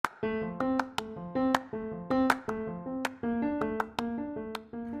Hey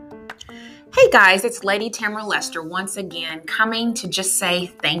guys, it's Lady Tamara Lester once again coming to just say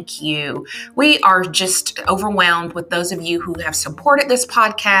thank you. We are just overwhelmed with those of you who have supported this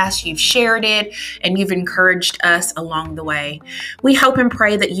podcast, you've shared it, and you've encouraged us along the way. We hope and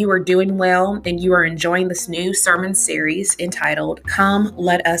pray that you are doing well and you are enjoying this new sermon series entitled, Come,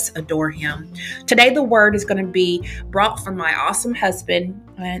 Let Us Adore Him. Today the word is going to be brought from my awesome husband,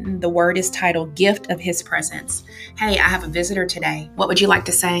 and the word is titled, Gift of His Presence. Hey, I have a visitor today. What would you like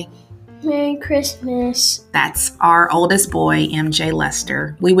to say? Merry Christmas. That's our oldest boy, MJ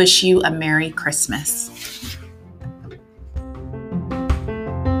Lester. We wish you a Merry Christmas.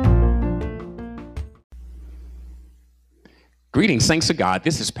 Greetings, thanks to God.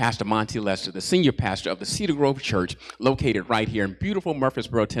 This is Pastor Monty Lester, the senior pastor of the Cedar Grove Church, located right here in beautiful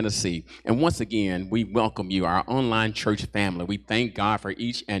Murfreesboro, Tennessee. And once again, we welcome you, our online church family. We thank God for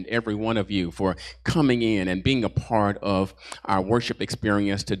each and every one of you for coming in and being a part of our worship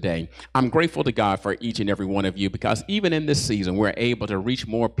experience today. I'm grateful to God for each and every one of you because even in this season, we're able to reach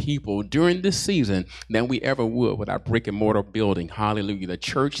more people during this season than we ever would with our brick and mortar building. Hallelujah. The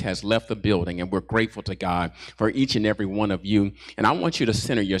church has left the building, and we're grateful to God for each and every one of you. And I want you to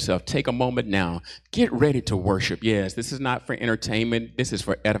center yourself. Take a moment now. Get ready to worship. Yes, this is not for entertainment. This is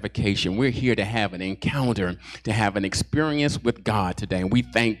for edification. We're here to have an encounter, to have an experience with God today. And we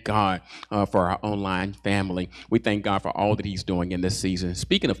thank God for our online family. We thank God for all that He's doing in this season.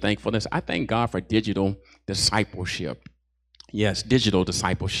 Speaking of thankfulness, I thank God for digital discipleship. Yes, digital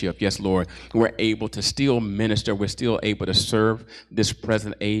discipleship. Yes, Lord. We're able to still minister. We're still able to serve this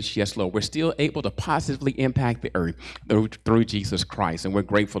present age. Yes, Lord. We're still able to positively impact the earth through Jesus Christ. And we're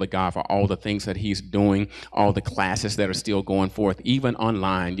grateful to God for all the things that He's doing, all the classes that are still going forth, even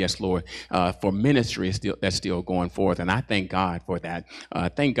online. Yes, Lord. For ministry that's still going forth. And I thank God for that.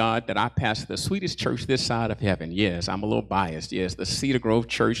 Thank God that I pastor the sweetest church this side of heaven. Yes, I'm a little biased. Yes, the Cedar Grove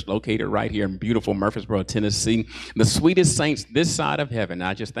Church located right here in beautiful Murfreesboro, Tennessee. The sweetest saints this side of heaven.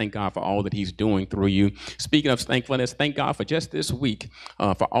 I just thank God for all that He's doing through you. Speaking of thankfulness, thank God for just this week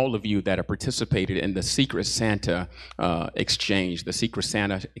for all of you that have participated in the Secret Santa exchange, the Secret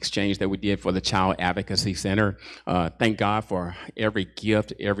Santa exchange that we did for the Child Advocacy Center. Thank God for every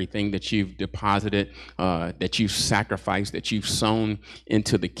gift, everything that you've deposited, that you've sacrificed, that you've sown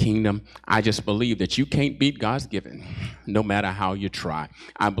into the kingdom. I just believe that you can't beat God's giving, no matter how you try.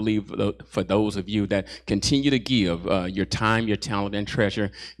 I believe for those of you that continue to give your time, your talent, and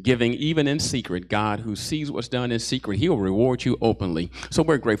treasure, giving even in secret, God, who sees what's done in secret, He'll reward you openly. So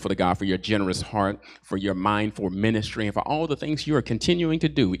we're grateful to God for your generous heart, for your mind for ministry, and for all the things you are continuing to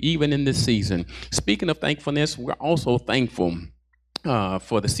do, even in this season. Speaking of thankfulness, we're also thankful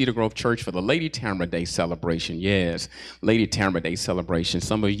for the Cedar Grove Church for the Lady Tamara Day celebration. Yes, Lady Tamara Day celebration.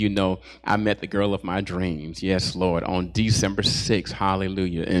 Some of you know I met the girl of my dreams. Yes, Lord, on December 6th.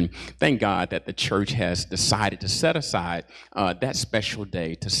 Hallelujah. And thank God that the church has decided to set aside that special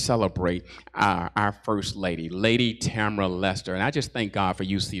day to celebrate our First Lady, Lady Tamara Lester. And I just thank God for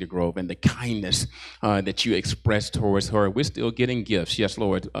you, Cedar Grove, and the kindness that you expressed towards her. We're still getting gifts. Yes,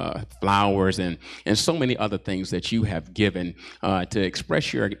 Lord, flowers and so many other things that you have given to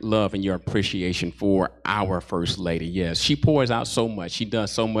express your love and your appreciation for our First Lady. Yes, she pours out so much. She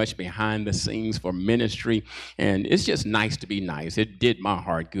does so much behind the scenes for ministry, and it's just nice to be nice. It did my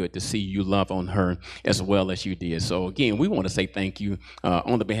heart good to see you love on her as well as you did. So again, we want to say thank you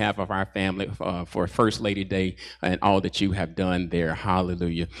on the behalf of our family for First Lady Day and all that you have done there.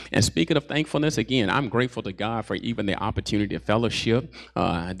 Hallelujah. And speaking of thankfulness, again, I'm grateful to God for even the opportunity of fellowship.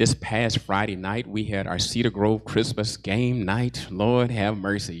 This past Friday night, we had our Cedar Grove Christmas game night. Lord have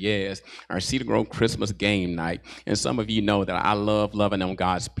mercy. Yes, our Cedar Grove Christmas game night. And some of you know that I love loving on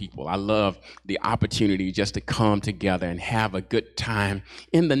God's people. I love the opportunity just to come together and have a good time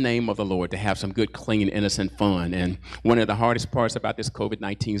in the name of the Lord, to have some good, clean, innocent fun. And one of the hardest parts about this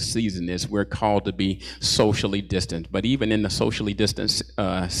COVID-19 season is we're called to be socially distant. But even in the socially distant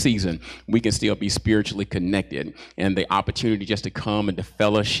season, we can still be spiritually connected. And the opportunity just to come and to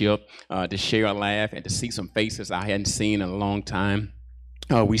fellowship, to share a laugh, and to see some faces I hadn't seen in a long time.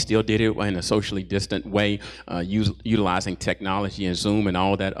 We still did it in a socially distant way, utilizing technology and Zoom and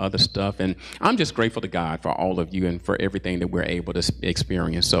all that other stuff. And I'm just grateful to God for all of you and for everything that we're able to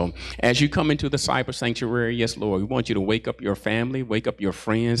experience. So as you come into the cyber sanctuary, yes, Lord, we want you to wake up your family, wake up your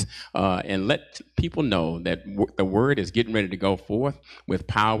friends, and let people know that the word is getting ready to go forth with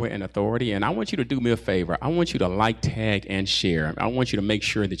power and authority. And I want you to do me a favor. I want you to like, tag, and share. I want you to make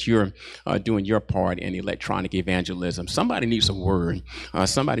sure that you're doing your part in electronic evangelism. Somebody needs a word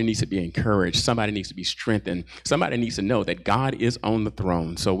Somebody needs to be encouraged. Somebody needs to be strengthened. Somebody needs to know that God is on the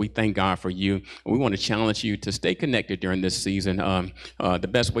throne. So we thank God for you. We want to challenge you to stay connected during this season. The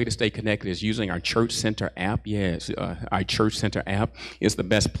best way to stay connected is using our Church Center app. Yes, our Church Center app is the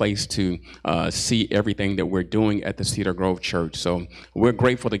best place to see everything that we're doing at the Cedar Grove Church. So we're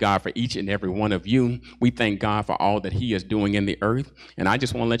grateful to God for each and every one of you. We thank God for all that he is doing in the earth. And I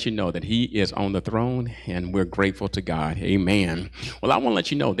just want to let you know that he is on the throne, and we're grateful to God. Amen. Well, I want to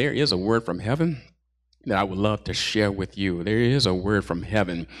let you know there is a word from heaven that I would love to share with you. There is a word from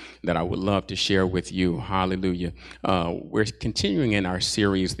heaven that I would love to share with you. Hallelujah. We're continuing in our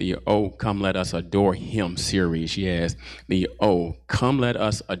series, the Oh, Come Let Us Adore Him series. Yes, the Oh, Come Let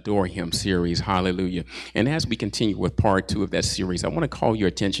Us Adore Him series. Hallelujah. And as we continue with part 2 of that series, I want to call your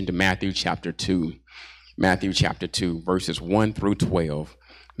attention to Matthew chapter 2. Matthew chapter 2, verses 1 through 12.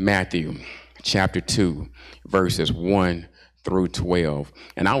 Matthew chapter 2, verses 1 through 12.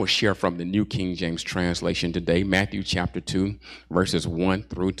 And I will share from the New King James translation today, Matthew chapter 2, verses 1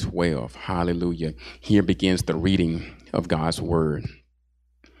 through 12. Hallelujah. Here begins the reading of God's word.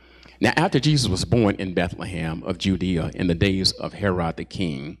 Now, after Jesus was born in Bethlehem of Judea in the days of Herod the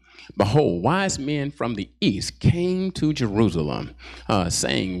king, behold, wise men from the east came to Jerusalem,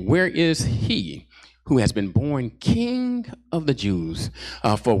 saying, where is he who has been born King of the Jews?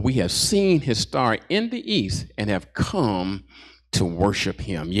 For we have seen his star in the east and have come to worship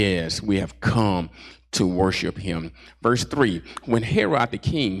him. Yes, we have come to worship him. Verse 3, when Herod the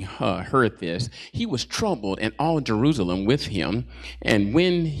king heard this, he was troubled, and all Jerusalem with him. And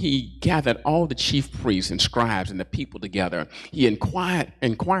when he gathered all the chief priests and scribes and the people together, he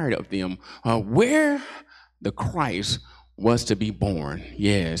inquired of them where the Christ was to be born.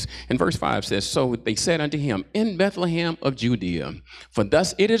 Yes. And verse 5 says, so they said unto him, in Bethlehem of Judea, for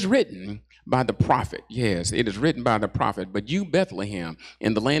thus it is written by the prophet. Yes, it is written by the prophet. But you, Bethlehem,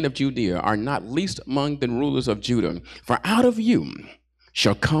 in the land of Judea, are not least among the rulers of Judah. For out of you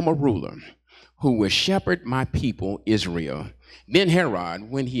shall come a ruler who will shepherd my people Israel. Then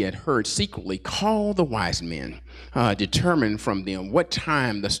Herod, when he had heard, secretly called the wise men, determined from them what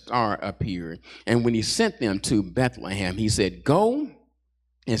time the star appeared. And when he sent them to Bethlehem, he said, go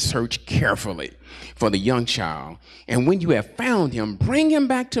and search carefully for the young child. And when you have found him, bring him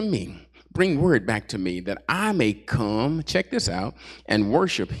back to me. Bring word back to me that I may come, check this out, and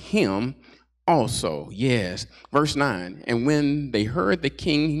worship him also. Yes. Verse 9, and when they heard the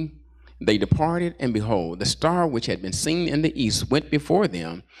king, they departed, and behold, the star which had been seen in the east went before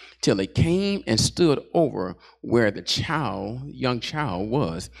them till it came and stood over where the young child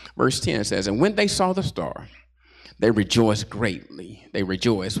was. Verse 10 says, and when they saw the star, they rejoiced greatly. They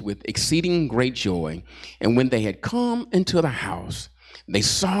rejoiced with exceeding great joy. And when they had come into the house, they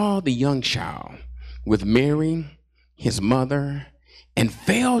saw the young child with Mary, his mother, and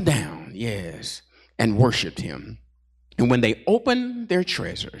fell down, yes, and worshiped him. And when they opened their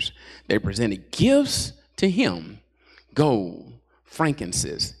treasures, they presented gifts to him, gold,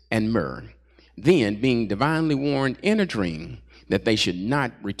 frankincense, and myrrh. Then, being divinely warned in a dream that they should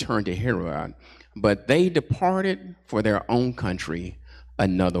not return to Herod, but they departed for their own country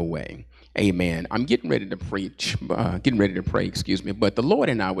another way. Amen. I'm getting ready to pray, but the Lord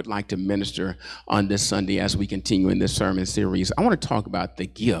and I would like to minister on this Sunday as we continue in this sermon series. I want to talk about the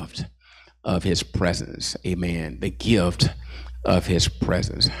gift of his presence. Amen. The gift of his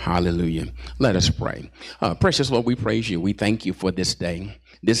presence. Hallelujah. Let us pray. Precious Lord, we praise you. We thank you for this day.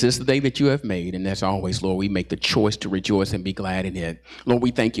 This is the day that you have made, and as always, Lord, we make the choice to rejoice and be glad in it. Lord, we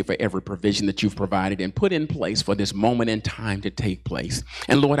thank you for every provision that you've provided and put in place for this moment in time to take place.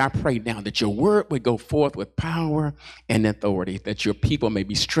 And Lord, I pray now that your word would go forth with power and authority, that your people may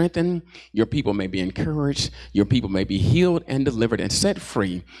be strengthened, your people may be encouraged, your people may be healed and delivered and set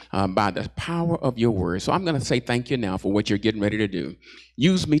free by the power of your word. So I'm going to say thank you now for what you're getting ready to do.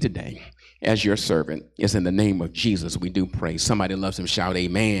 Use me today as your servant. It's in the name of Jesus we do pray. Somebody loves him, shout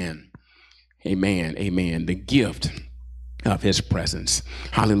amen. Amen. Amen. The gift of his presence.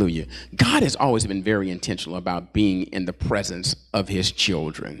 Hallelujah. God has always been very intentional about being in the presence of his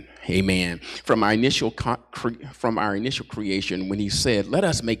children. Amen. From our initial creation, when he said, let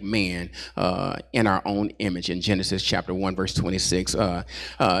us make man in our own image in Genesis chapter 1, verse 26,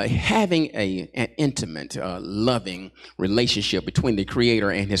 having an intimate, loving relationship between the creator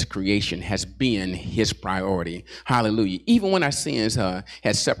and his creation has been his priority. Hallelujah. Even when our sins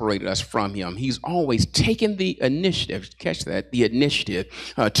has separated us from him, he's always taken the initiative, catch that, the initiative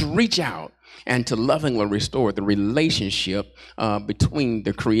to reach out and to lovingly restore the relationship between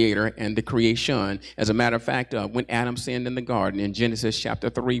the Creator and the creation. As a matter of fact, when Adam sinned in the garden in Genesis chapter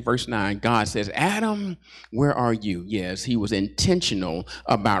 3, verse 9, God says, Adam, where are you? Yes, he was intentional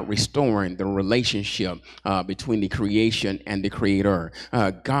about restoring the relationship between the creation and the Creator.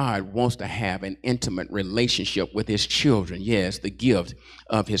 God wants to have an intimate relationship with his children. Yes, the gift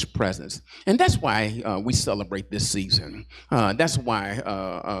of his presence. And that's why we celebrate this season. That's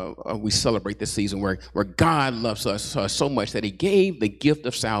why we celebrate this season where God loves us so much that he gave the gift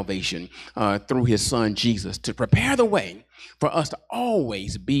of salvation through his son Jesus to prepare the way for us to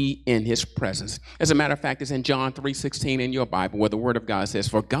always be in his presence. As a matter of fact, it's in John 3:16 in your Bible where the word of God says,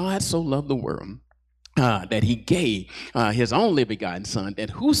 for God so loved the world that he gave his only begotten son, that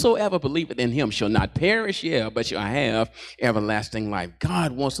whosoever believeth in him shall not perish, but shall have everlasting life.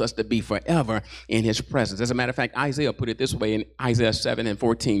 God wants us to be forever in his presence. As a matter of fact, Isaiah put it this way in Isaiah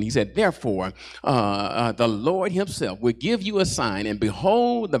 7:14. He said, therefore, the Lord himself will give you a sign, and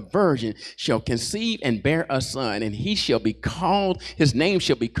behold, the virgin shall conceive and bear a son, and he shall be called, his name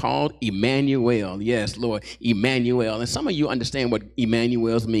shall be called Emmanuel. Yes, Lord, Emmanuel. And some of you understand what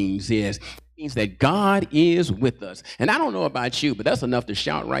Emmanuel means. Yes, means that God is with us. And I don't know about you, but that's enough to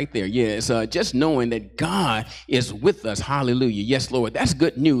shout right there. Yes, just knowing that God is with us. Hallelujah. Yes, Lord, that's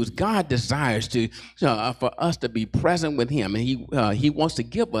good news. God desires to for us to be present with him. And he wants to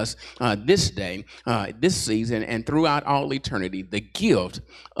give us this day, this season, and throughout all eternity, the gift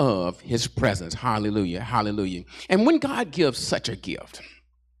of his presence. Hallelujah. Hallelujah. And when God gives such a gift,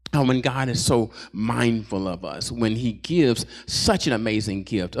 when God is so mindful of us, when he gives such an amazing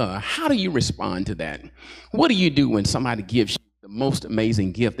gift, how do you respond to that? What do you do when somebody gives you the most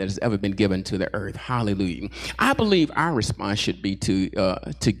amazing gift that has ever been given to the earth? Hallelujah. I believe our response should be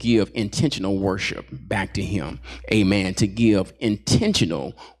to give intentional worship back to him. Amen. To give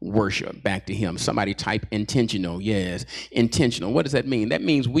intentional worship back to him. Somebody type intentional. Yes, intentional. What does that mean? That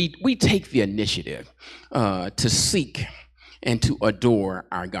means we take the initiative to seek and to adore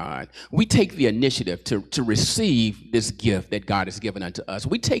our God. We take the initiative to receive this gift that God has given unto us.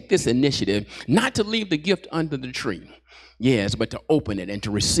 We take this initiative not to leave the gift under the tree. Yes, but to open it and to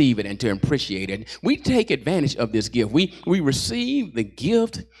receive it and to appreciate it. We take advantage of this gift. We receive the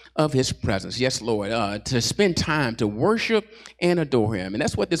gift of his presence. Yes, Lord, to spend time to worship and adore him. And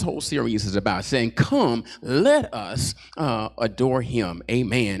that's what this whole series is about, saying, come, let us adore him.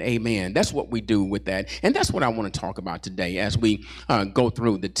 Amen, amen. That's what we do with that. And that's what I want to talk about today as we go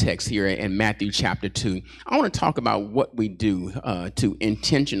through the text here in Matthew chapter 2. I want to talk about what we do to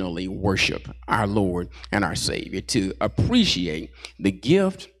intentionally worship our Lord and our Savior, to appreciate the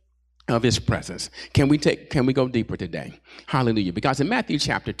gift of his presence. Can we go deeper today? Hallelujah. Because in Matthew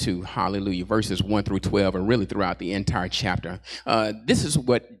chapter 2, hallelujah, verses 1 through 12, and really throughout the entire chapter, this is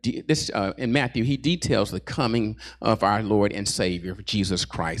what in Matthew, he details the coming of our Lord and Savior, Jesus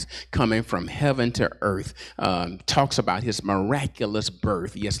Christ, coming from heaven to earth, talks about his miraculous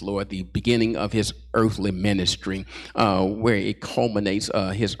birth. Yes, Lord, the beginning of his earthly ministry, where it culminates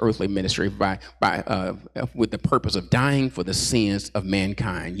his earthly ministry with the purpose of dying for the sins of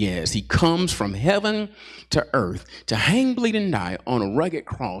mankind. Yes, he comes from heaven to earth to hang, bleed, and die on a rugged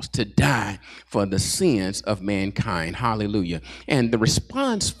cross to die for the sins of mankind. Hallelujah. And the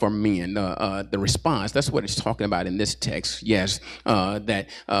response for men, the response, that's what it's talking about in this text. Yes, that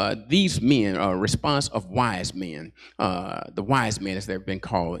these men, response of wise men, the wise men as they've been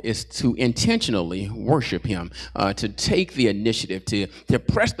called, is to intentionally worship him, to take the initiative, to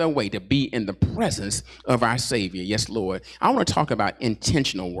press their way to be in the presence of our Savior. Yes, Lord. I want to talk about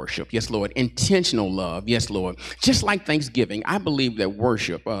intentional worship. Yes, Lord. Intentional love. Yes, Lord. Just like Thanksgiving, I believe that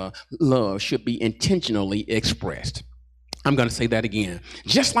worship, love should be intentionally expressed. I'm going to say that again.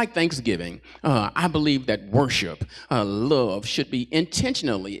 Just like Thanksgiving, I believe that worship, love should be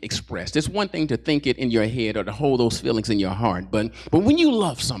intentionally expressed. It's one thing to think it in your head or to hold those feelings in your heart, but when you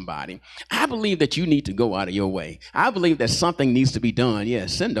love somebody, I believe that you need to go out of your way. I believe that something needs to be done.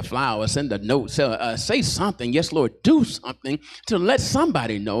 Yes, send a flower, send a note, say something. Yes, Lord, do something to let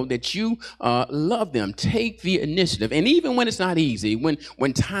somebody know that you love them. Take the initiative. And even when it's not easy,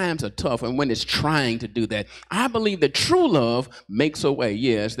 when times are tough and when it's trying to do that, I believe that true love makes a way,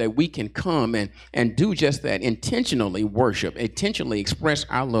 yes, that we can come and do just that, intentionally worship, intentionally express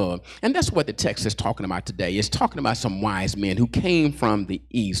our love. And that's what the text is talking about today. It's talking about some wise men who came from the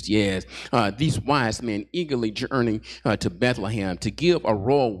east, yes. These wise men eagerly journeying to Bethlehem to give a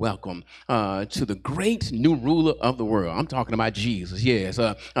royal welcome to the great new ruler of the world. I'm talking about Jesus, yes.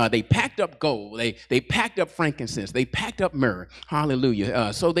 They packed up gold, they packed up frankincense, they packed up myrrh,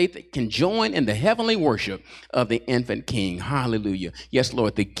 hallelujah, so they can join in the heavenly worship of the infant King. King. Hallelujah. Yes,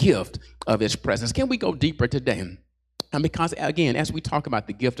 Lord, the gift of his presence. Can we go deeper today? And because, again, as we talk about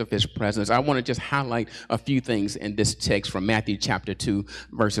the gift of his presence, I want to just highlight a few things in this text from Matthew chapter 2,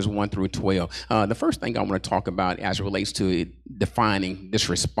 verses 1 through 12. The first thing I want to talk about as it relates to defining this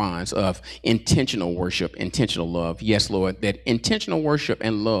response of intentional worship, intentional love. Yes, Lord, that intentional worship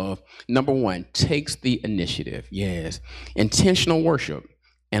and love, number one, takes the initiative. Yes, intentional worship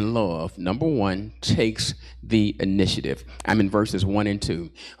and love, number one, takes the initiative. I'm in verses 1 and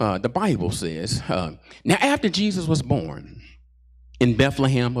 2. The Bible says, now after Jesus was born in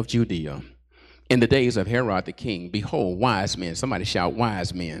Bethlehem of Judea, in the days of Herod the king, behold, wise men, somebody shout,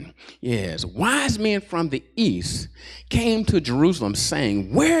 wise men. Yes, wise men from the east came to Jerusalem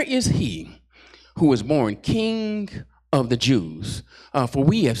saying, where is he who was born King of the Jews? For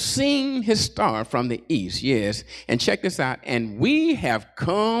we have seen his star from the east. Yes. And check this out. And we have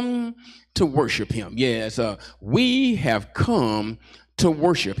come to worship him. Yes. We have come to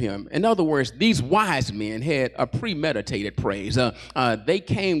worship him. In other words, these wise men had a premeditated praise. They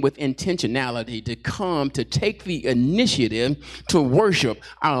came with intentionality to come to take the initiative to worship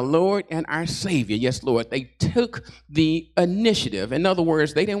our Lord and our Savior. Yes, Lord. They took the initiative. In other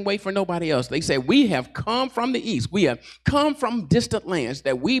words, they didn't wait for nobody else. They said, we have come from the east. We have come from distant lands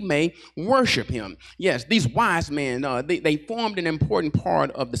that we may worship him. Yes, these wise men, they formed an important part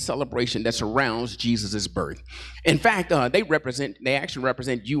of the celebration that surrounds Jesus' birth. In fact, they actually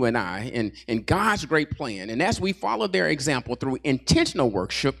represent you and I in God's great plan. And as we follow their example through intentional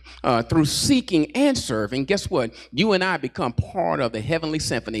worship, through seeking and serving, guess what? You and I become part of the heavenly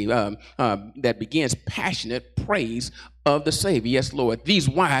symphony that begins passionate praise of the Savior. Yes, Lord. These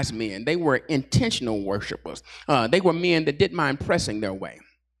wise men, they were intentional worshipers. They were men that didn't mind pressing their way.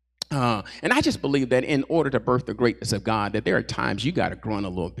 And I just believe that in order to birth the greatness of God, that there are times you got to grunt a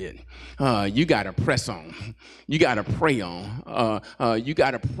little bit. You got to press on. You got to pray on. You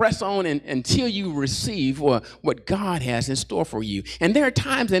got to press on until you receive what God has in store for you. And there are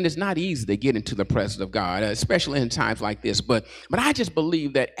times when it's not easy to get into the presence of God, especially in times like this. But I just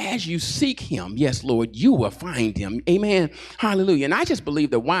believe that as you seek him, yes, Lord, you will find him. Amen. Hallelujah. And I just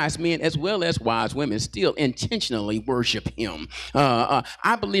believe that wise men as well as wise women still intentionally worship him.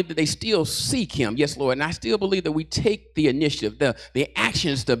 I believe that they still seek him. Yes, Lord. And I still believe that we take the initiative, the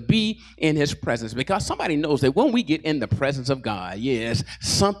actions to be in his presence, because somebody knows that when we get in the presence of God, yes,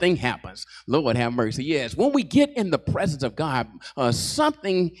 something happens. Lord have mercy. Yes, when we get in the presence of God,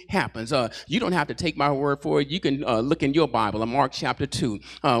 something happens. You don't have to take my word for it. You can look in your Bible in Mark chapter 2,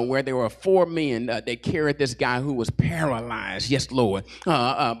 where there were 4 men that carried this guy who was paralyzed. Yes, Lord.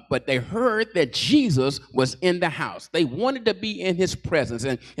 But they heard that Jesus was in the house. They wanted to be in his presence,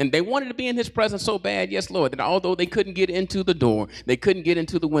 and they wanted to be in his presence so bad, yes, Lord, that although they couldn't get into the door, they couldn't get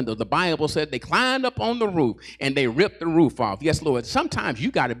into the window. The Bible said they climbed up on the roof and they ripped the roof off. Yes, Lord. Sometimes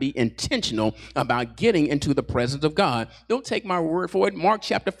you got to be intentional about getting into the presence of God. Don't take my word for it. Mark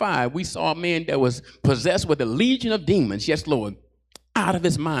chapter 5, we saw a man that was possessed with a legion of demons. Yes, Lord. Out of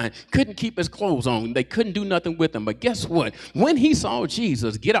his mind, couldn't keep his clothes on. They couldn't do nothing with him. But guess what? When he saw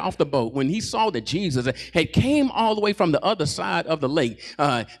Jesus get off the boat, when he saw that Jesus had came all the way from the other side of the lake,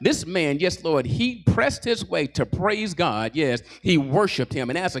 this man, yes, Lord, he pressed his way to praise God. Yes, he worshiped him.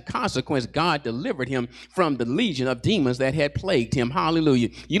 And as a consequence, God delivered him from the legion of demons that had plagued him. Hallelujah.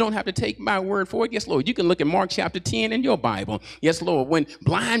 You don't have to take my word for it. Yes, Lord. You can look at Mark chapter 10 in your Bible. Yes, Lord. When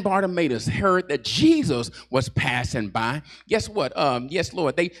blind Bartimaeus heard that Jesus was passing by, guess what? Yes,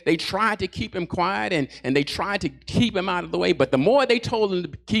 Lord, they tried to keep him quiet and they tried to keep him out of the way. But the more they told him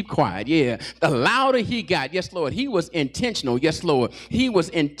to keep quiet, yeah, the louder he got. Yes, Lord, he was intentional. Yes, Lord, he was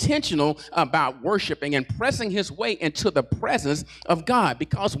intentional about worshiping and pressing his way into the presence of God.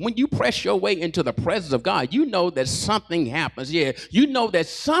 Because when you press your way into the presence of God, you know that something happens. Yeah, you know that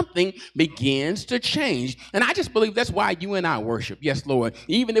something begins to change. And I just believe that's why you and I worship. Yes, Lord,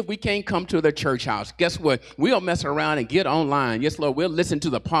 even if we can't come to the church house, guess what? We'll mess around and get online. Yes, Lord, we'll listen to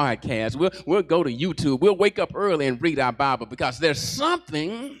the podcast. We'll go to YouTube. We'll wake up early and read our Bible, because there's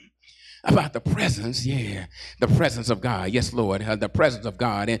something about the presence, yeah, the presence of God. Yes, Lord, the presence of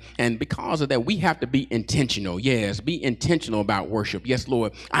God. And because of that, we have to be intentional. Yes, be intentional about worship. Yes,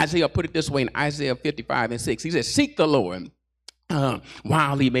 Lord. Isaiah put it this way in Isaiah 55:6. He says, seek the Lord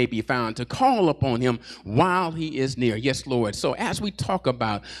while he may be found, to call upon him while he is near. Yes, Lord. So as we talk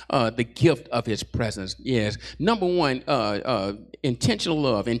about the gift of his presence, yes, number one, intentional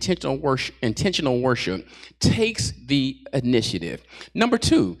love, intentional worship takes the initiative. Number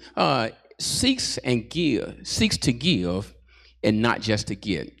two, seeks to give and not just to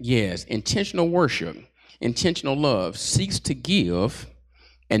get. Yes, intentional worship, intentional love seeks to give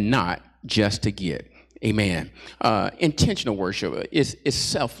and not just to get. Amen. Intentional worship is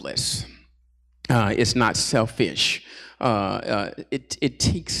selfless. It's not selfish.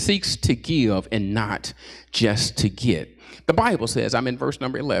 It seeks to give and not just to get. The Bible says, I'm in verse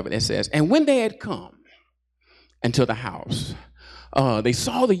number 11, it says, and when they had come into the house, they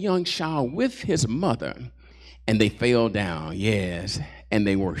saw the young child with his mother, and they fell down, yes, and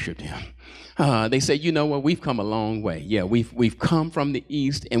they worshiped him. They said, you know what, we've come a long way. Yeah, we've come from the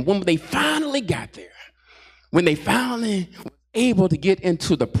east, and when they finally got there, when they finally were able to get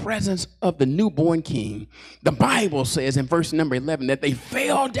into the presence of the newborn king, the Bible says in verse number 11 that they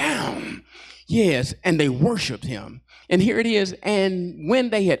fell down, yes, and they worshiped him. And here it is, and when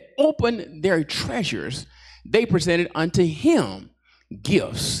they had opened their treasures, they presented unto him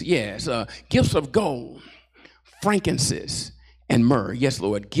gifts, yes, gifts of gold, frankincense, and myrrh. Yes,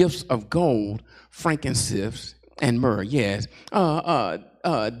 Lord, gifts of gold, frankincense, and myrrh, yes.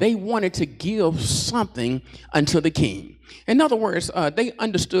 They wanted to give something unto the king. In other words, they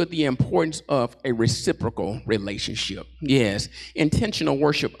understood the importance of a reciprocal relationship. Yes, intentional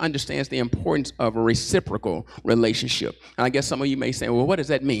worship understands the importance of a reciprocal relationship. And I guess some of you may say, well, what does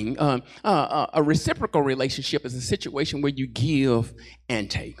that mean? A reciprocal relationship is a situation where you give and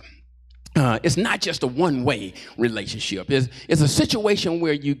take. It's not just a one-way relationship. It's a situation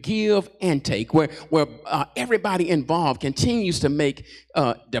where you give and take, where everybody involved continues to make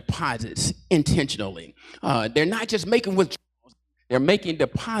deposits intentionally. They're not just making withdrawals. They're making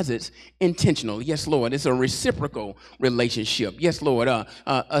deposits intentionally. Yes, Lord. It's a reciprocal relationship. Yes, Lord.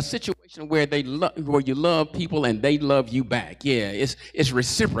 A situation where where you love people and they love you back. Yeah, it's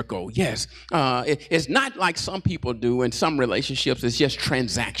reciprocal. Yes. It's not like some people do in some relationships. It's just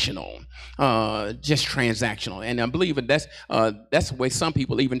transactional. And I believe that's the way some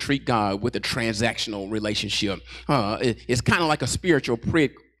people even treat God, with a transactional relationship. It's kind of like a spiritual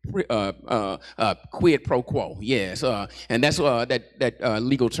quid pro quo, yes, and that's that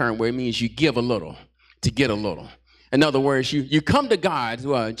legal term where it means you give a little to get a little. In other words, you come to God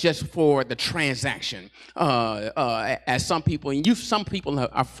just for the transaction. As some people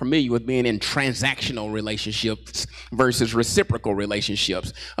are familiar with being in transactional relationships versus reciprocal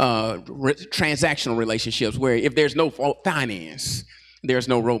relationships. Transactional relationships where if there's no finance, there's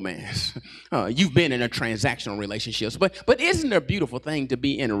no romance. You've been in a transactional relationship, but isn't it a beautiful thing to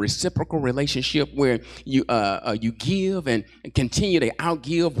be in a reciprocal relationship where you give and continue to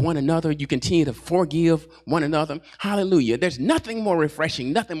outgive one another? You continue to forgive one another. Hallelujah! There's nothing more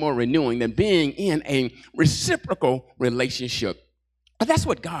refreshing, nothing more renewing than being in a reciprocal relationship. But that's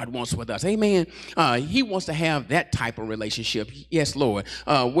what God wants with us. Amen. He wants to have that type of relationship. Yes, Lord.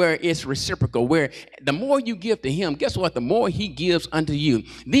 Where it's reciprocal, where the more you give to him, guess what? The more he gives unto you.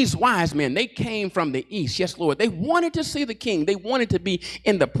 These wise men, they came from the east. Yes, Lord. They wanted to see the king. They wanted to be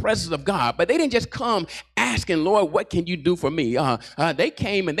in the presence of God. But they didn't just come asking, Lord, what can you do for me? They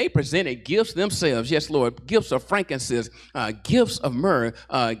came and they presented gifts themselves. Yes, Lord. Gifts of frankincense, gifts of myrrh,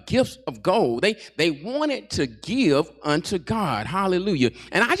 gifts of gold. They wanted to give unto God. Hallelujah.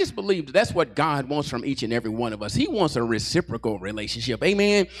 And I just believe that's what God wants from each and every one of us. He wants a reciprocal relationship.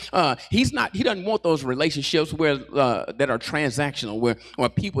 Amen. He doesn't want those relationships where that are transactional, where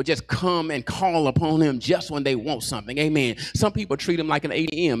people just come and call upon him just when they want something. Amen. Some people treat him like an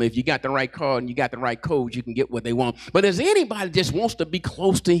ATM. If you got the right card and you got the right code, you can get what they want. But is anybody just wants to be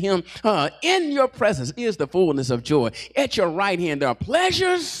close to him? In your presence is the fullness of joy. At your right hand there are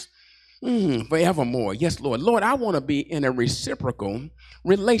pleasures forevermore. Yes, Lord. Lord, I want to be in a reciprocal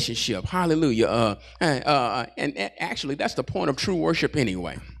relationship. Hallelujah. And actually, that's the point of true worship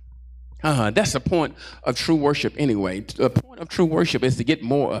anyway. That's the point of true worship anyway. The point of true worship is to get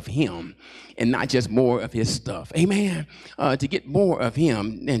more of him and not just more of his stuff. Amen. To get more of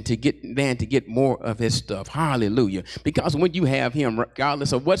him and to get more of his stuff. Hallelujah. Because when you have him,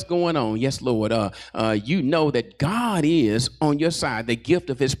 regardless of what's going on, yes, Lord, you know that God is on your side, the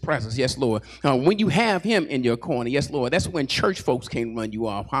gift of his presence. Yes, Lord. When you have him in your corner, yes, Lord, that's when church folks can't run you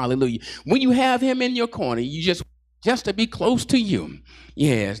off. Hallelujah. When you have him in your corner, you just to be close to you.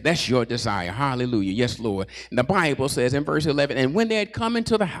 Yes, that's your desire. Hallelujah. Yes, Lord. And the Bible says in verse 11, and when they had come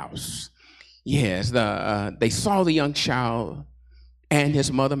into the house, yes, they saw the young child and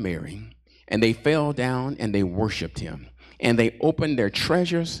his mother Mary, and they fell down and they worshiped him. And they opened their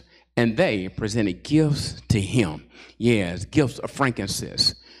treasures and they presented gifts to him. Yes, gifts of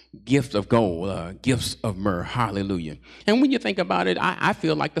frankincense, gifts of gold, gifts of myrrh. Hallelujah. And when you think about it, I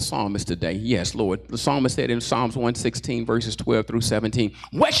feel like the psalmist today. Yes, Lord. The psalmist said in Psalms 116, verses 12 through 17,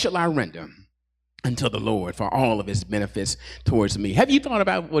 what shall I render unto the Lord for all of his benefits towards me. Have you thought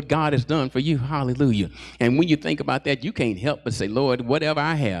about what God has done for you? Hallelujah. And when you think about that, you can't help but say, Lord, whatever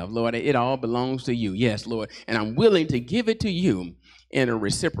I have, Lord, it all belongs to you. Yes, Lord. And I'm willing to give it to you in a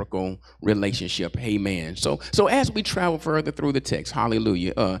reciprocal relationship. Amen. So as we travel further through the text,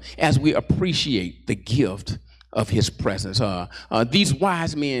 hallelujah, as we appreciate the gift of his presence. These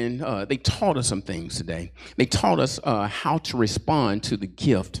wise men, they taught us some things today. They taught us how to respond to the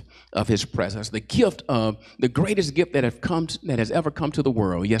gift of his presence, the gift of the greatest gift that has ever come to the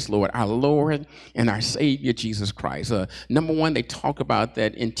world. Yes, Lord, our Lord and our Savior, Jesus Christ. Number one, they talk about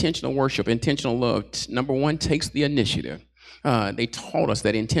that intentional worship, intentional love. Number one, takes the initiative. They taught us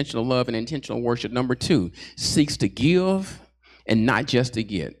that intentional love and intentional worship. Number two, seeks to give and not just to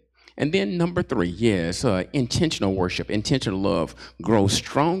get. And then number three, yes, intentional worship, intentional love grows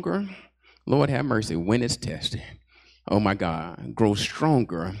stronger. Lord have mercy, when it's tested. Oh my God, grows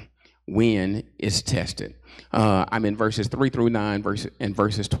stronger when it's tested. I'm in verses 3-9, and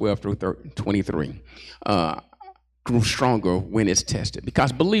verses 12 through 23. Grew stronger when it's tested.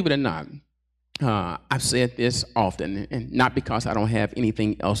 Because believe it or not, I've said this often, and not because I don't have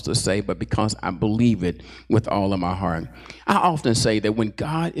anything else to say, but because I believe it with all of my heart. I often say that when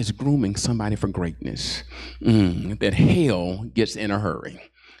God is grooming somebody for greatness, that hell gets in a hurry.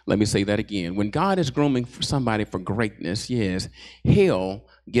 Let me say that again. When God is grooming somebody for greatness, yes, hell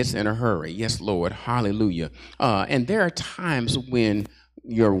gets in a hurry. Yes, Lord. Hallelujah. And there are times when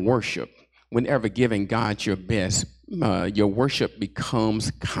your worship, whenever giving God your best, your worship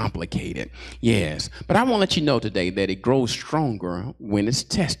becomes complicated. Yes. But I want to let you know today that it grows stronger when it's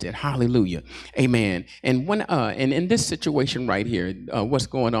tested. Hallelujah. Amen. And and in this situation right here, what's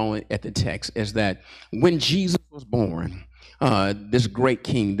going on at the text is that when Jesus was born, this great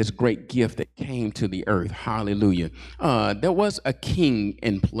king, this great gift that came to the earth, hallelujah, there was a king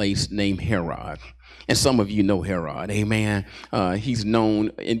in place named Herod. And some of you know Herod, amen. He's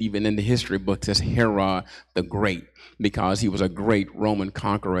known even in the history books as Herod the Great, because he was a great Roman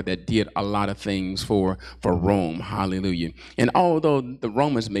conqueror that did a lot of things for Rome, hallelujah. And although the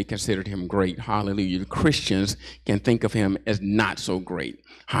Romans may consider him great, hallelujah, the Christians can think of him as not so great,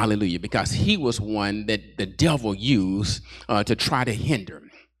 hallelujah, because he was one that the devil used to try to hinder,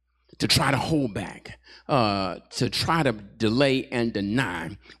 to try to hold back, to try to delay and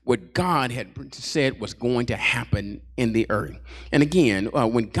deny what God had said was going to happen in the earth. And again,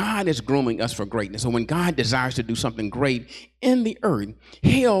 when God is grooming us for greatness, or when God desires to do something great in the earth,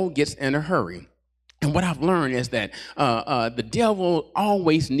 hell gets in a hurry. And what I've learned is that the devil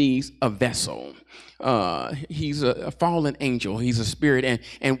always needs a vessel. He's a fallen angel. He's a spirit.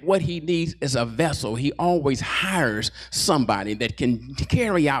 And what he needs is a vessel. He always hires somebody that can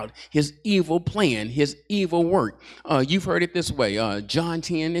carry out his evil plan, his evil work. You've heard it this way, John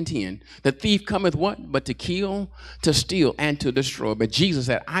 10:10. The thief cometh what? But to kill, to steal, and to destroy. But Jesus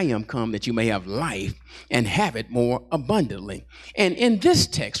said, I am come that you may have life and have it more abundantly. And in this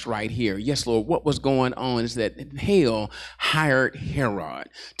text right here, yes, Lord, what was going on is that hell hired Herod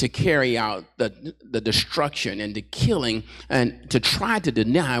to carry out the destruction and the killing and to try to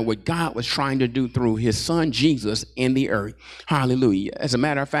deny what God was trying to do through his son Jesus in the earth. Hallelujah. As a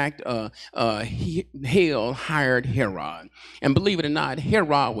matter of fact, hell hired Herod. And believe it or not,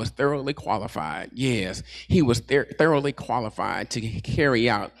 Herod was thoroughly qualified. Yes, he was thoroughly qualified to carry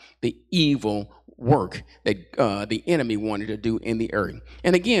out the evil work that the enemy wanted to do in the earth.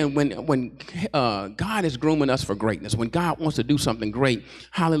 And again, when God is grooming us for greatness, when God wants to do something great,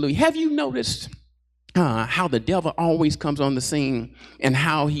 hallelujah. Have you noticed how the devil always comes on the scene and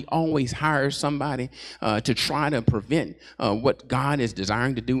how he always hires somebody to try to prevent what God is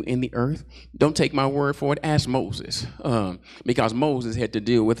desiring to do in the earth? Don't take my word for it. Ask Moses, because Moses had to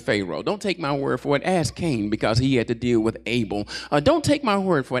deal with Pharaoh. Don't take my word for it. Ask Cain, because he had to deal with Abel. Don't take my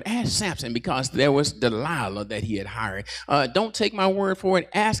word for it. Ask Samson, because there was Delilah that he had hired. Don't take my word for it.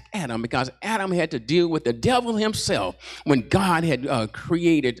 Ask Adam, because Adam had to deal with the devil himself when God had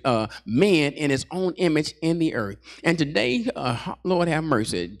created man in his own image in the earth. And today, Lord have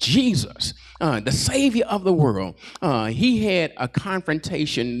mercy, Jesus, the Savior of the world, he had a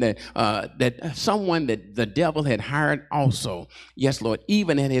confrontation that someone that the devil had hired also. Yes, Lord,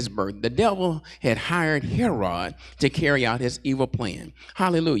 even at his birth, the devil had hired Herod to carry out his evil plan.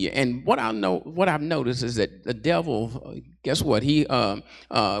 Hallelujah. And what I've noticed is that the devil guess what?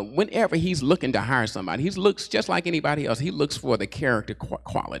 Whenever he's looking to hire somebody, he looks just like anybody else. He looks for the character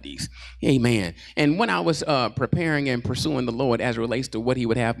qualities. Amen. And when I was preparing and pursuing the Lord as it relates to what he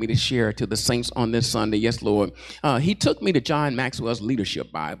would have me to share to the saints on this Sunday, yes, Lord, he took me to John Maxwell's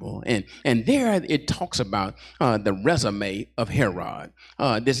Leadership Bible. And there it talks about the resume of Herod,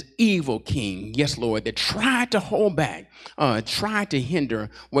 this evil king, yes, Lord, that tried to hold back, tried to hinder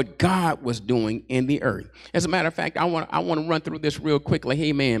what God was doing in the earth. As a matter of fact, I want to run through this real quickly,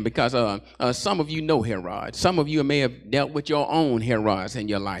 amen, because some of you know Herod. Some of you may have dealt with your own Herods in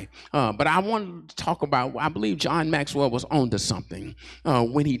your life. But I want to talk about, I believe John Maxwell was onto something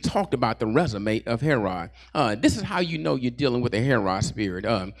when he talked about the resume of Herod. This is how you know you're dealing with a Herod spirit.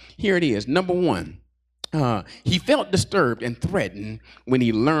 Here it is. Number one, he felt disturbed and threatened when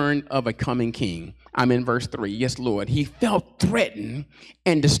he learned of a coming king. I'm in verse 3. Yes, Lord. He felt threatened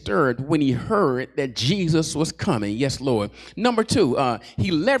and disturbed when he heard that Jesus was coming. Yes, Lord. Number 2, he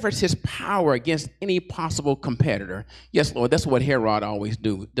leveraged his power against any possible competitor. Yes, Lord. That's what Herod always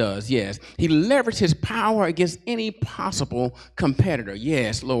does. Yes. He leveraged his power against any possible competitor.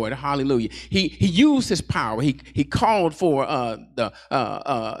 Yes, Lord. Hallelujah. He used his power. He called for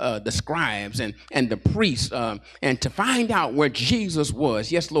the scribes and the priests and to find out where Jesus was.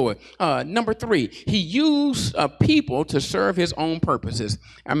 Yes, Lord. Number 3, he used people to serve his own purposes.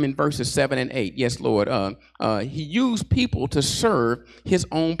 I'm in verses 7 and 8. Yes, Lord. He used people to serve his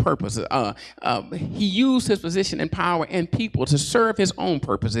own purposes. He used his position and power and people to serve his own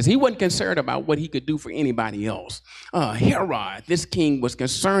purposes. He wasn't concerned about what he could do for anybody else. Herod, this king, was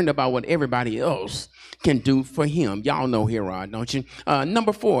concerned about what everybody else can do for him. Y'all know Herod, don't you?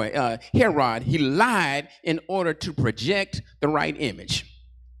 Number 4, Herod, he lied in order to project the right image.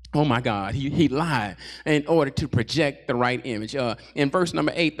 Oh my God, he lied in order to project the right image. In verse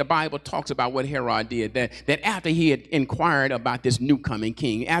number 8, the Bible talks about what Herod did, that after he had inquired about this new coming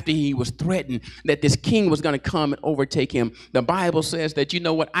king, after he was threatened that this king was going to come and overtake him, the Bible says that, you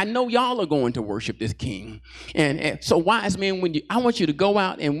know what, I know y'all are going to worship this king. And so wise men, I want you to go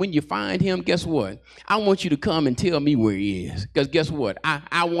out, and when you find him, guess what? I want you to come and tell me where he is. Because guess what?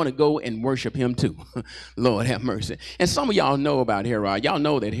 I want to go and worship him too. Lord have mercy. And some of y'all know about Herod. Y'all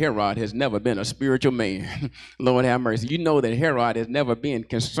know that Herod has never been a spiritual man. Lord have mercy. You know that Herod has never been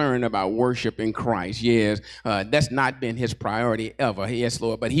concerned about worshiping Christ. Yes, that's not been his priority ever. Yes,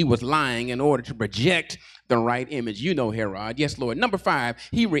 Lord. But he was lying in order to project the right image. You know Herod. Yes, Lord. Number 5,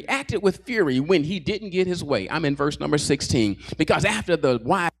 he reacted with fury when he didn't get his way. I'm in verse number 16. Because after the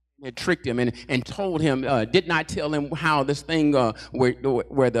wise had tricked him and told him, did not tell him how this thing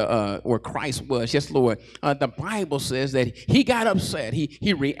where Christ was. Yes, Lord. The Bible says that he got upset.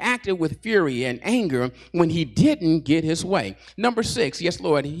 He reacted with fury and anger when he didn't get his way. Number 6, yes,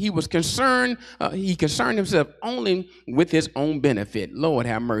 Lord. He was concerned. He concerned himself only with his own benefit. Lord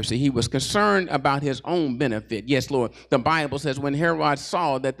have mercy. He was concerned about his own benefit. Yes, Lord. The Bible says when Herod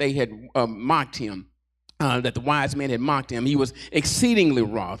saw that they had mocked him, that the wise men had mocked him, he was exceedingly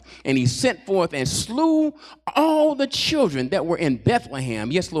wroth, and he sent forth and slew all the children that were in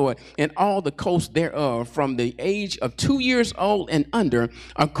Bethlehem, yes, Lord, and all the coast thereof, from the age of 2 years old and under,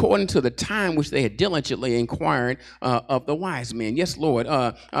 according to the time which they had diligently inquired of the wise men. Yes, Lord.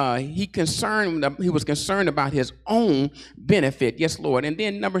 He was concerned about his own benefit. Yes, Lord. And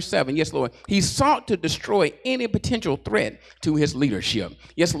then number 7, yes, Lord, he sought to destroy any potential threat to his leadership.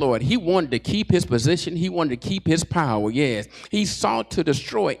 Yes, Lord. He wanted to keep his position. He wanted to keep his power. Yes. He sought to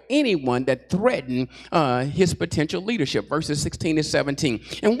destroy anyone that threatened his potential leadership. Verses 16 and 17.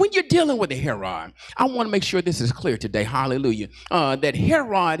 And when you're dealing with a Herod, I want to make sure this is clear today. Hallelujah. That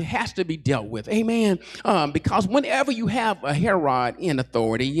Herod has to be dealt with. Amen. Because whenever you have a Herod in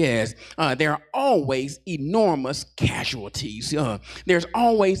authority, yes, there are always enormous casualties. There's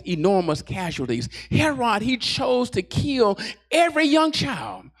always enormous casualties. Herod, he chose to kill every young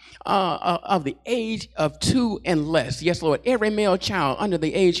child of the age of 2 and less. Yes, Lord. Every male child under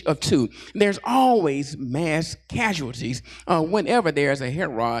the age of 2. There's always mass casualties whenever there's a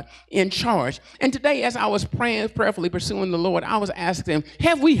Herod in charge. And today, as I was praying, prayerfully pursuing the Lord, I was asking him,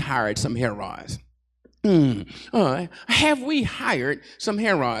 have we hired some Herods? Have we hired some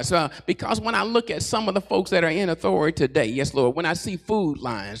Herods? Because when I look at some of the folks that are in authority today, yes, Lord, when I see food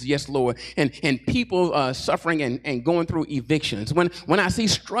lines, yes, Lord, and people suffering and going through evictions, when I see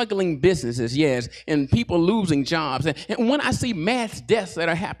struggling businesses, yes, and people losing jobs, and when I see mass deaths that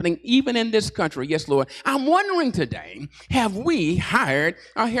are happening even in this country, yes, Lord, I'm wondering today, have we hired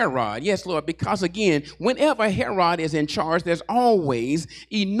a Herod? Yes, Lord, because again, whenever Herod is in charge, there's always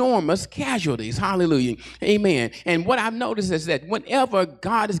enormous casualties. Hallelujah. Hallelujah. Amen. And what I've noticed is that whenever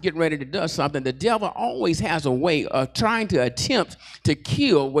God is getting ready to do something, the devil always has a way of trying to attempt to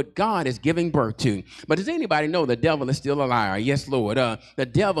kill what God is giving birth to. But does anybody know the devil is still a liar? Yes, Lord. The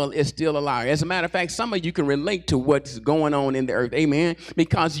devil is still a liar. As a matter of fact, some of you can relate to what's going on in the earth. Amen.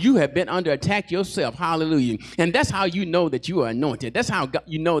 Because you have been under attack yourself. Hallelujah. And that's how you know that you are anointed. That's how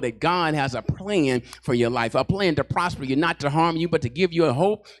you know that God has a plan for your life, a plan to prosper you, not to harm you, but to give you a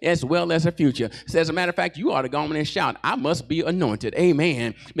hope as well as a future. So as a matter of fact, you ought to go on and shout, I must be anointed.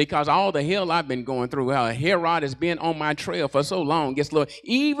 Amen. Because all the hell I've been going through, Herod has been on my trail for so long. Yes, Lord.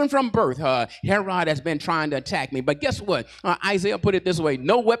 Even from birth, Herod has been trying to attack me. But guess what? Isaiah put it this way,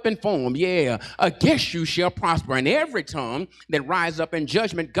 no weapon formed, against you shall prosper. And every tongue that rise up in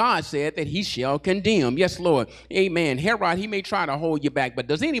judgment, God said that he shall condemn. Yes, Lord. Amen. Herod, he may try to hold you back, but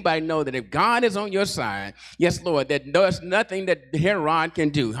does anybody know that if God is on your side, yes, Lord, that there's nothing that Herod can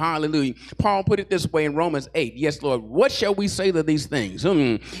do. Hallelujah. Paul put it this way in Romans 8. Yes, Lord. What shall we say to these things?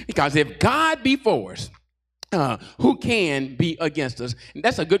 Because if God be for us, who can be against us? And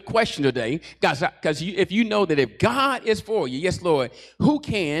that's a good question today, guys, because if you know that if God is for you, yes, Lord, who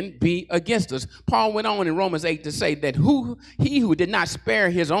can be against us? Paul went on in Romans 8 to say that he who did not spare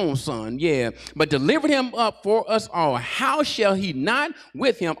his own son, but delivered him up for us all, how shall he not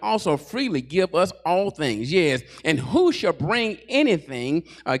with him also freely give us all things? Yes. And who shall bring anything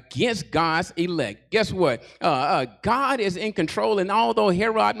against God's elect? Guess what? God is in control, and although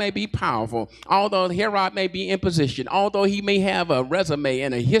Herod may be powerful, although Herod may be in position, although he may have a resume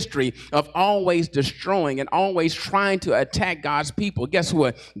and a history of always destroying and always trying to attack God's people, guess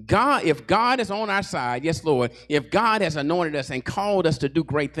what? If God is on our side, yes, Lord, if God has anointed us and called us to do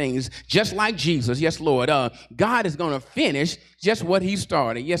great things, just like Jesus, yes, Lord, God is going to finish just what he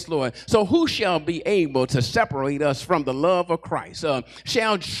started. Yes, Lord. So who shall be able to separate us from the love of Christ?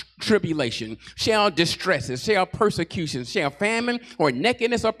 Shall tribulation, shall distresses, shall persecution, shall famine, or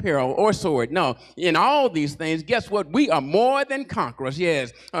nakedness, or peril, or sword? No, in all these things, guess what? We are more than conquerors,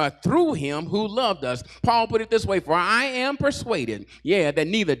 yes, through him who loved us. Paul put it this way, for I am persuaded, that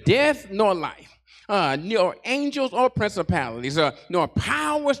neither death nor life, nor angels or principalities, nor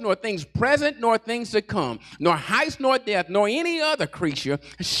powers, nor things present, nor things to come, nor heights, nor depth, nor any other creature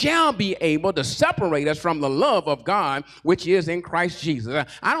shall be able to separate us from the love of God, which is in Christ Jesus.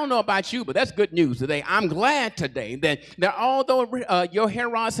 I don't know about you, but that's good news today. I'm glad today that although your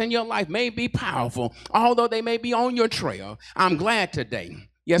Herods in your life may be powerful, although they may be on your trail, I'm glad today,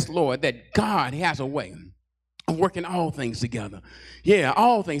 yes, Lord, that God has a way of working all things together.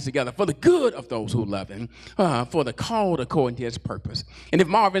 All things together for the good of those who love him, for the called according to his purpose. And if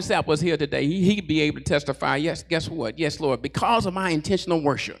Marvin Sapp was here today, he'd be able to testify, yes, guess what? Yes, Lord, because of my intentional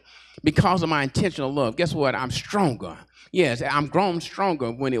worship, because of my intentional love, guess what? I'm stronger. Yes, I'm grown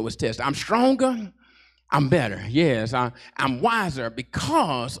stronger when it was tested. I'm stronger. I'm better. Yes, I'm wiser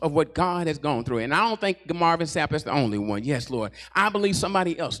because of what God has gone through. And I don't think Marvin Sapp is the only one. Yes, Lord. I believe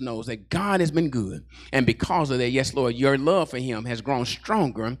somebody else knows that God has been good. And because of that, yes, Lord, your love for him has grown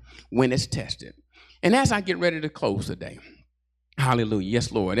stronger when it's tested. And as I get ready to close today, hallelujah,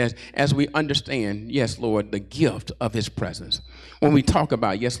 yes, Lord, as we understand, yes, Lord, the gift of his presence. When we talk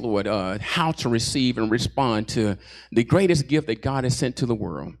about, yes, Lord, how to receive and respond to the greatest gift that God has sent to the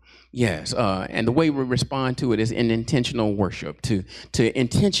world. Yes, and the way we respond to it is in intentional worship, to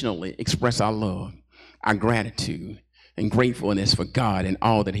intentionally express our love, our gratitude, and gratefulness for God and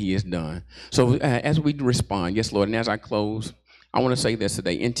all that he has done. So as we respond, yes, Lord, and as I close, I want to say this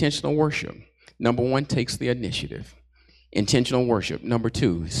today. Intentional worship, number one, takes the initiative. Intentional worship, number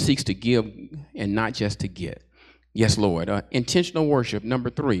two, seeks to give and not just to get. Yes, Lord. Intentional worship, number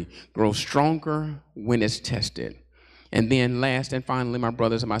three, grows stronger when it's tested. And then last and finally, my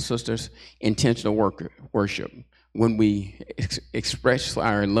brothers and my sisters, intentional worship. When we express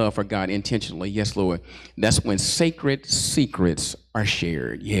our love for God intentionally, yes, Lord, that's when sacred secrets are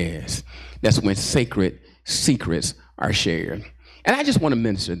shared. Yes, that's when sacred secrets are shared. And I just want to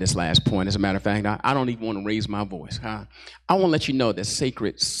minister this last point. As a matter of fact, I don't even want to raise my voice. I want to let you know that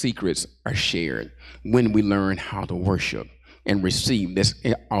sacred secrets are shared when we learn how to worship and receive this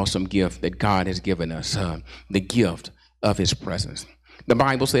awesome gift that God has given us, the gift of his presence. The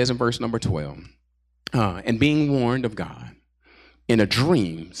Bible says in verse number 12, and being warned of God in a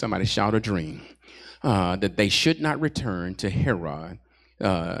dream, somebody shout a dream, that they should not return to Herod,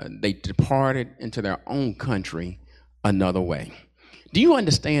 they departed into their own country another way. Do you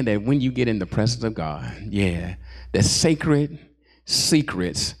understand that when you get in the presence of God, the sacred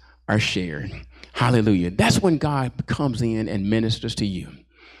secrets are shared? Hallelujah. That's when God comes in and ministers to you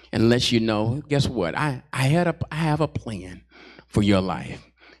and lets you know, guess what? I have a plan for your life.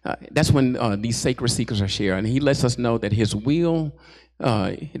 That's when these sacred secrets are shared. And he lets us know that his will,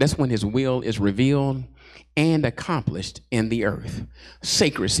 that's when his will is revealed and accomplished in the earth.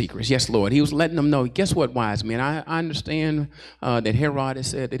 Sacred secrets. Yes, Lord. He was letting them know, guess what, wise men? I understand that Herod has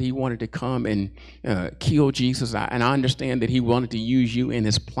said that he wanted to come and kill Jesus. And I understand that he wanted to use you in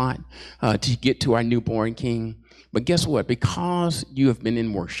his plot to get to our newborn king. But guess what? Because you have been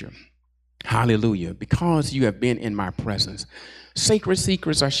in worship, hallelujah, because you have been in my presence, sacred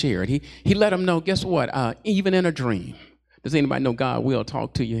secrets are shared. He let them know, guess what? Even in a dream. Does anybody know God will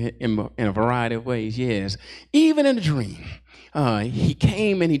talk to you in a variety of ways? Yes. Even in a dream, he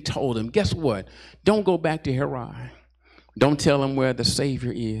came and he told him, guess what? Don't go back to Herod. Don't tell him where the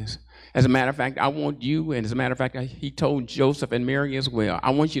Savior is. As a matter of fact, I want you, and as a matter of fact, he told Joseph and Mary as well,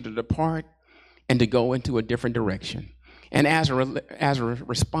 I want you to depart and to go into a different direction. And as a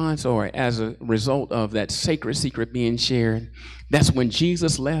response or as a result of that sacred secret being shared, that's when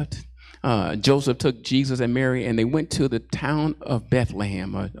Jesus left. Joseph took Jesus and Mary and they went to the town of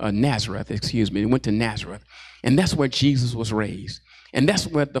Bethlehem, Nazareth, They went to Nazareth. And that's where Jesus was raised. And that's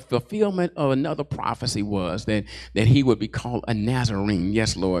where the fulfillment of another prophecy was, that he would be called a Nazarene.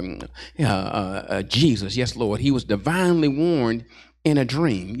 Yes, Lord. Jesus. Yes, Lord. He was divinely warned in a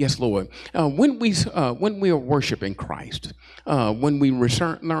dream. Yes, Lord. When we are worshiping Christ, when we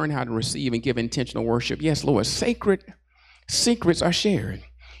learn how to receive and give intentional worship, yes, Lord, sacred secrets are shared.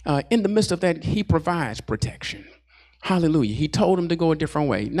 In the midst of that, he provides protection. Hallelujah. He told him to go a different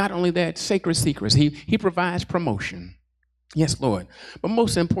way. Not only that, sacred secrets, he provides promotion. Yes, Lord. But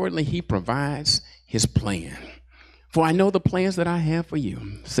most importantly, he provides his plan. For I know the plans that I have for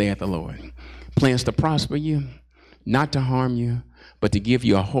you, saith the Lord. Plans to prosper you, not to harm you, but to give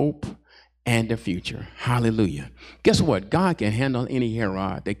you a hope and a future. Hallelujah. Guess what? God can handle any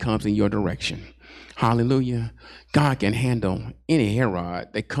Herod that comes in your direction. Hallelujah. God can handle any Herod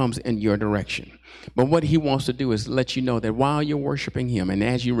that comes in your direction. But what he wants to do is let you know that while you're worshiping him and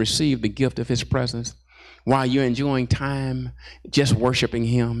as you receive the gift of his presence, while you're enjoying time just worshiping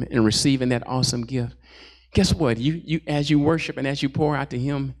him and receiving that awesome gift, guess what? You as you worship and as you pour out to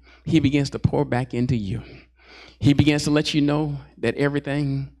him, he begins to pour back into you. He begins to let you know that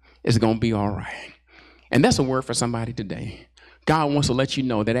everything is going to be all right. And that's a word for somebody today. God wants to let you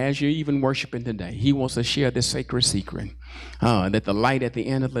know that as you're even worshiping today, he wants to share this sacred secret, that the light at the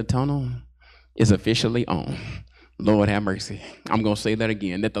end of the tunnel is officially on. Lord have mercy. I'm going to say that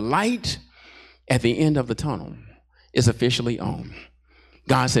again, that the light at the end of the tunnel is officially on.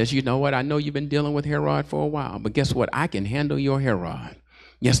 God says, you know what? I know you've been dealing with Herod for a while, but guess what? I can handle your Herod.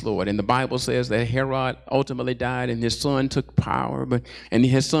 Yes, Lord. And the Bible says that Herod ultimately died and his son took power, and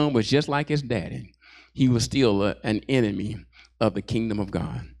his son was just like his daddy. He was still an enemy of the kingdom of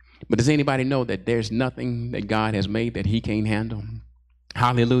God. But does anybody know that there's nothing that God has made that he can't handle?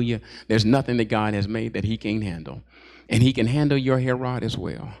 Hallelujah. There's nothing that God has made that he can't handle. And he can handle your Herod as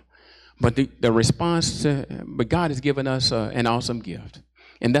well. But the response but God has given us an awesome gift.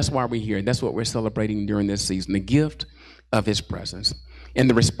 And that's why we're here. That's what we're celebrating during this season, the gift of his presence. And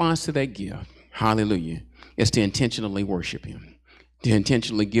the response to that gift, hallelujah, is to intentionally worship him, to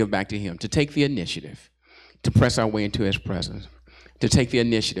intentionally give back to him, to take the initiative, to press our way into his presence, to take the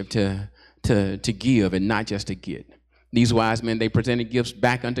initiative to give and not just to get. These wise men, they presented gifts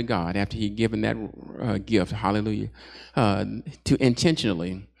back unto God after he'd given that gift, hallelujah, to intentional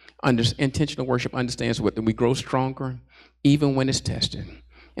worship understands that we grow stronger even when it's tested.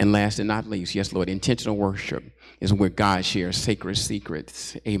 And last and not least, yes, Lord, intentional worship is where God shares sacred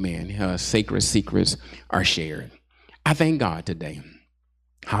secrets. Amen. Sacred secrets are shared. I thank God today,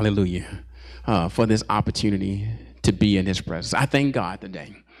 hallelujah, for this opportunity to be in his presence. I thank God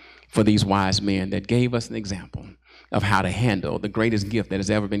today for these wise men that gave us an example of how to handle the greatest gift that has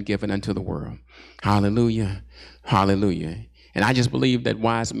ever been given unto the world. Hallelujah. Hallelujah. And I just believe that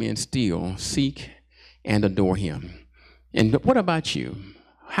wise men still seek and adore him. And what about you?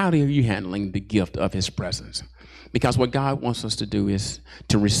 How are you handling the gift of his presence? Because what God wants us to do is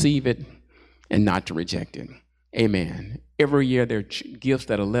to receive it and not to reject it. Amen. Every year there are gifts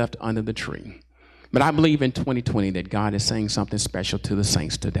that are left under the tree. But I believe in 2020 that God is saying something special to the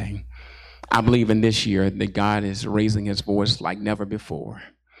saints today. I believe in this year that God is raising his voice like never before.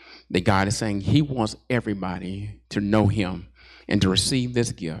 That God is saying he wants everybody to know him and to receive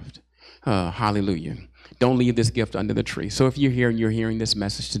this gift. Hallelujah. Don't leave this gift under the tree. So if you're here and you're hearing this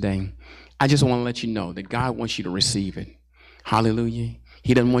message today, I just want to let you know that God wants you to receive it. Hallelujah.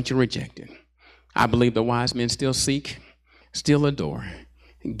 He doesn't want you to reject it. I believe the wise men still seek, still adore,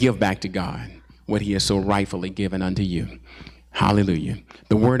 give back to God what he has so rightfully given unto you. Hallelujah.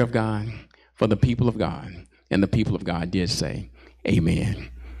 The word of God for the people of God. And the people of God did say, amen.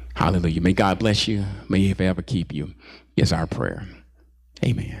 Hallelujah. May God bless you. May He forever keep you, is our prayer.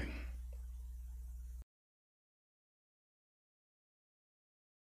 Amen.